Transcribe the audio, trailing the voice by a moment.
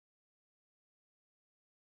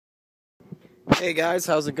Hey guys,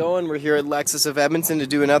 how's it going? We're here at Lexus of Edmonton to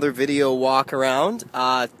do another video walk around.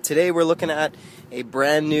 Today we're looking at a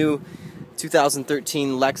brand new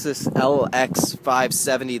 2013 Lexus LX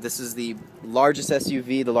 570. This is the largest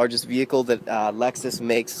SUV, the largest vehicle that Lexus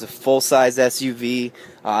makes. It's a full-size SUV,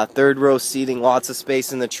 third row seating, lots of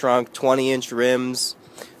space in the trunk, 20-inch rims,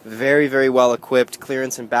 very, very well equipped,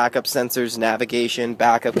 clearance and backup sensors, navigation,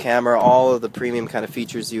 backup camera, all of the premium kind of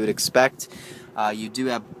features you would expect. You do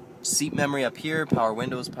have seat memory up here, power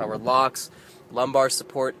windows, power locks, lumbar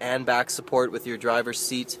support and back support with your driver's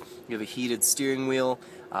seat. You have a heated steering wheel,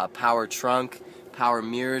 power trunk, power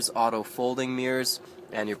mirrors, auto folding mirrors,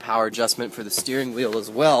 and your power adjustment for the steering wheel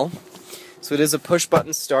as well. So it is a push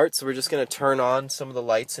button start, so we're just going to turn on some of the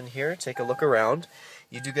lights in here, take a look around.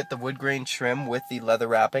 You do get the wood grain trim with the leather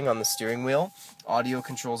wrapping on the steering wheel. Audio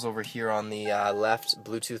controls over here on the left,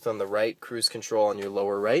 Bluetooth on the right, cruise control on your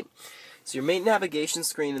lower right. So your main navigation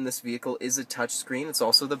screen in this vehicle is a touch screen. It's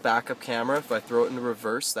also the backup camera. If I throw it into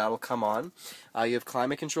reverse, that'll come on. You have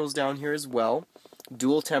climate controls down here as well.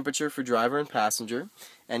 Dual temperature for driver and passenger.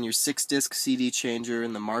 And your 6-disc CD changer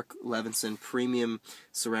in the Mark Levinson premium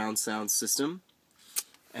surround sound system.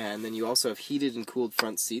 And then you also have heated and cooled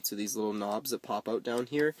front seats with these little knobs that pop out down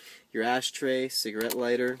here. Your ashtray, cigarette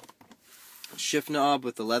lighter, shift knob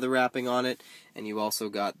with the leather wrapping on it. And you also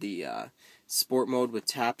got the sport mode with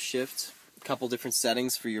tap shift, a couple different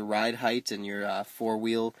settings for your ride height and your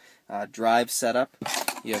four-wheel drive setup.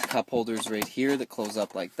 You have cup holders right here that close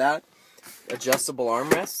up like that. Adjustable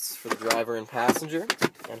armrests for the driver and passenger.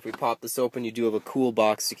 And if we pop this open, you do have a cool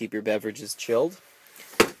box to keep your beverages chilled.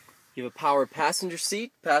 You have a power passenger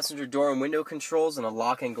seat, passenger door and window controls, and a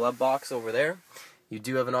lock and glove box over there. You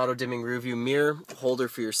do have an auto-dimming rearview mirror, holder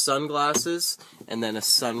for your sunglasses, and then a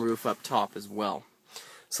sunroof up top as well.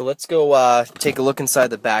 So let's go take a look inside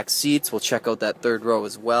the back seats. We'll check out that third row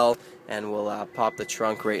as well, and we'll pop the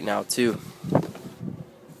trunk right now too.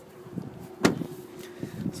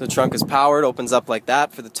 So the trunk is powered, opens up like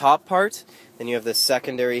that for the top part. Then you have this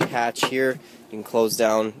secondary hatch here. You can close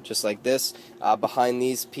down just like this. Behind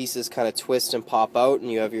these pieces kind of twist and pop out, and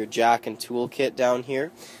you have your jack and tool kit down here.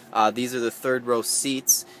 These are the third row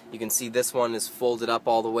seats. You can see this one is folded up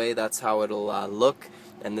all the way. That's how it'll look.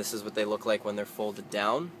 And this is what they look like when they're folded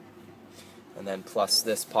down. And then plus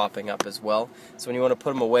this popping up as well. So when you want to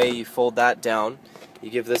put them away, you fold that down.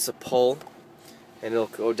 You give this a pull, and it'll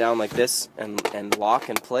go down like this and lock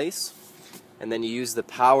in place. And then you use the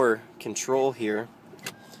power control here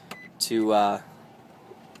to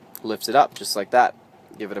lift it up, just like that.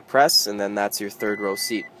 Give it a press, and then that's your third row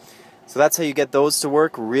seat. So that's how you get those to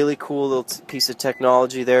work. Really cool little piece of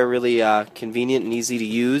technology there. Really convenient and easy to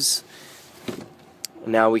use.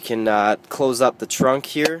 Now we can close up the trunk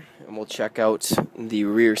here, and we'll check out the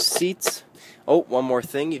rear seats. Oh, one more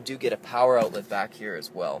thing, you do get a power outlet back here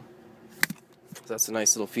as well. So that's a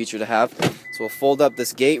nice little feature to have. So we'll fold up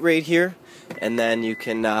this gate right here, and then you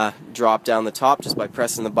can drop down the top just by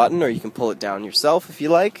pressing the button, or you can pull it down yourself if you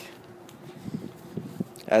like.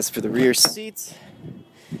 As for the rear seats,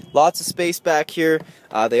 lots of space back here.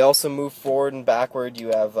 They also move forward and backward. You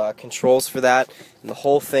have controls for that. And the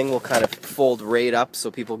whole thing will kind of fold right up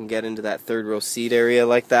so people can get into that third row seat area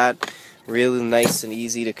like that. Really nice and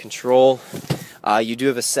easy to control. You do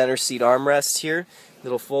have a center seat armrest here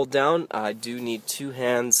that'll fold down. I do need two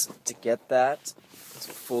hands to get that.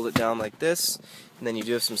 So fold it down like this. And then you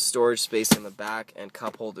do have some storage space in the back and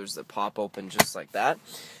cup holders that pop open just like that.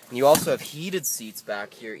 And you also have heated seats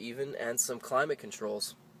back here even, and some climate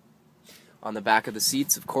controls. On the back of the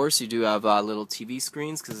seats, of course, you do have little TV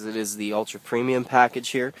screens because it is the ultra premium package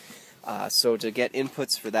here. So to get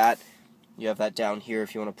inputs for that, you have that down here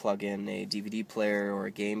if you want to plug in a DVD player or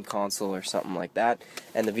a game console or something like that.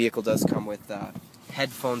 And the vehicle does come with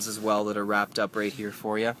headphones as well that are wrapped up right here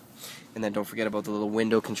for you. And then don't forget about the little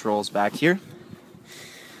window controls back here.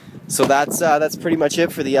 So that's pretty much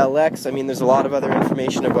it for the LX. I mean, there's a lot of other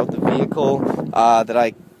information about the vehicle that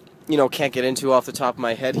I can't get into off the top of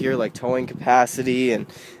my head here, like towing capacity and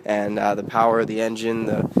the power of the engine,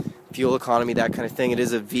 the fuel economy, that kind of thing. It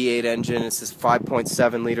is a V8 engine. It's this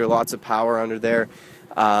 5.7 liter, lots of power under there.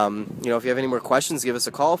 If you have any more questions, give us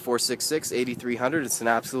a call, 466-8300. It's an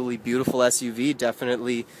absolutely beautiful SUV,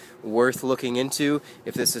 definitely worth looking into.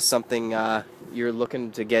 If this is something you're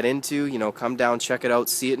looking to get into, come down, check it out,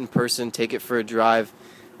 see it in person, take it for a drive.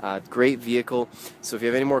 Great vehicle. So if you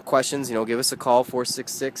have any more questions, give us a call,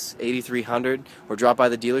 466-8300, or drop by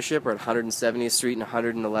the dealership. We're at 170th Street and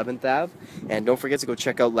 111th Ave. And don't forget to go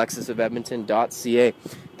check out lexusofedmonton.ca.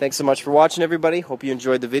 Thanks so much for watching, everybody. Hope you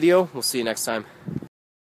enjoyed the video. We'll see you next time.